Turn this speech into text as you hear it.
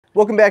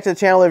Welcome back to the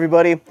channel,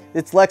 everybody.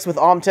 It's Lex with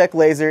OMTech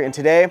Laser, and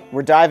today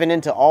we're diving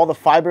into all the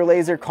fiber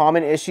laser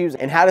common issues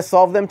and how to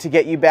solve them to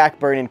get you back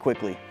burning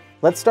quickly.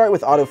 Let's start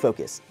with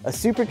autofocus, a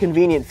super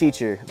convenient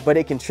feature, but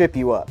it can trip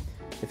you up.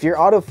 If your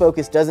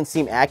autofocus doesn't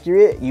seem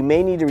accurate, you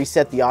may need to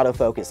reset the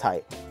autofocus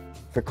height.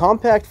 For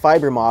compact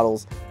fiber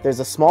models,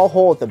 there's a small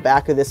hole at the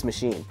back of this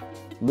machine.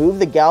 Move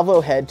the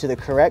galvo head to the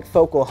correct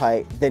focal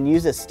height, then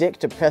use a stick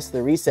to press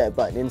the reset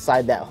button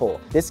inside that hole.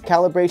 This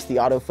calibrates the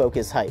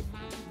autofocus height.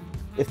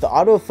 If the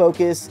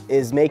autofocus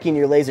is making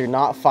your laser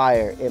not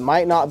fire, it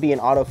might not be an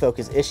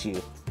autofocus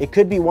issue. It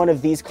could be one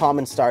of these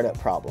common startup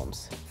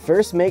problems.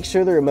 First, make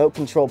sure the remote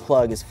control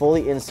plug is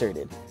fully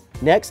inserted.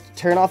 Next,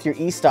 turn off your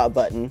e-stop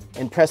button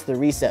and press the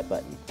reset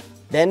button.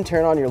 Then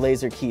turn on your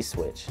laser key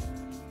switch.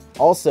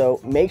 Also,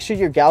 make sure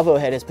your galvo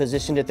head is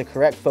positioned at the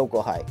correct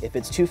focal height. If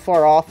it's too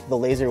far off, the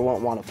laser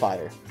won't want to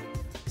fire.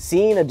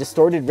 Seeing a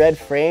distorted red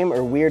frame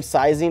or weird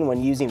sizing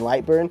when using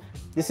Lightburn,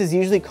 this is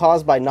usually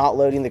caused by not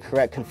loading the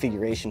correct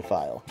configuration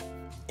file.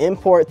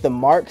 Import the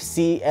Mark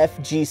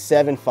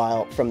CFG7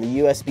 file from the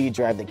USB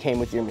drive that came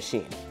with your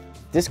machine.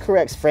 This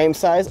corrects frame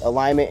size,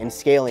 alignment, and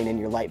scaling in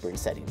your Lightburn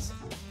settings.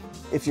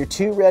 If your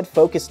two red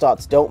focus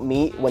dots don't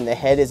meet when the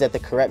head is at the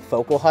correct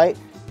focal height,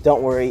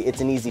 don't worry,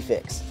 it's an easy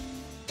fix.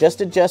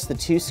 Just adjust the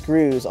two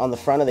screws on the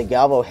front of the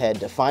galvo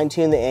head to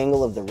fine-tune the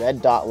angle of the red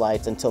dot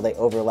lights until they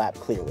overlap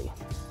clearly.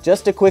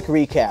 Just a quick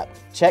recap: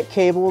 check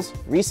cables,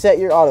 reset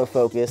your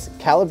autofocus,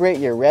 calibrate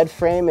your red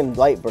frame and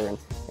Lightburn,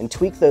 and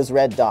tweak those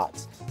red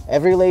dots.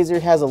 Every laser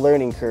has a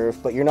learning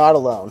curve, but you're not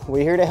alone.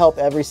 We're here to help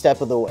every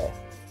step of the way.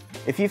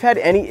 If you've had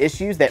any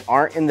issues that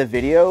aren't in the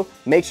video,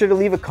 make sure to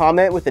leave a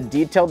comment with a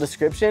detailed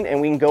description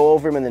and we can go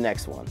over them in the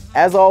next one.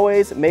 As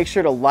always, make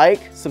sure to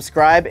like,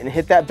 subscribe, and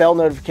hit that bell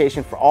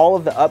notification for all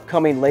of the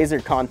upcoming laser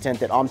content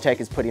that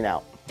OMTech is putting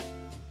out.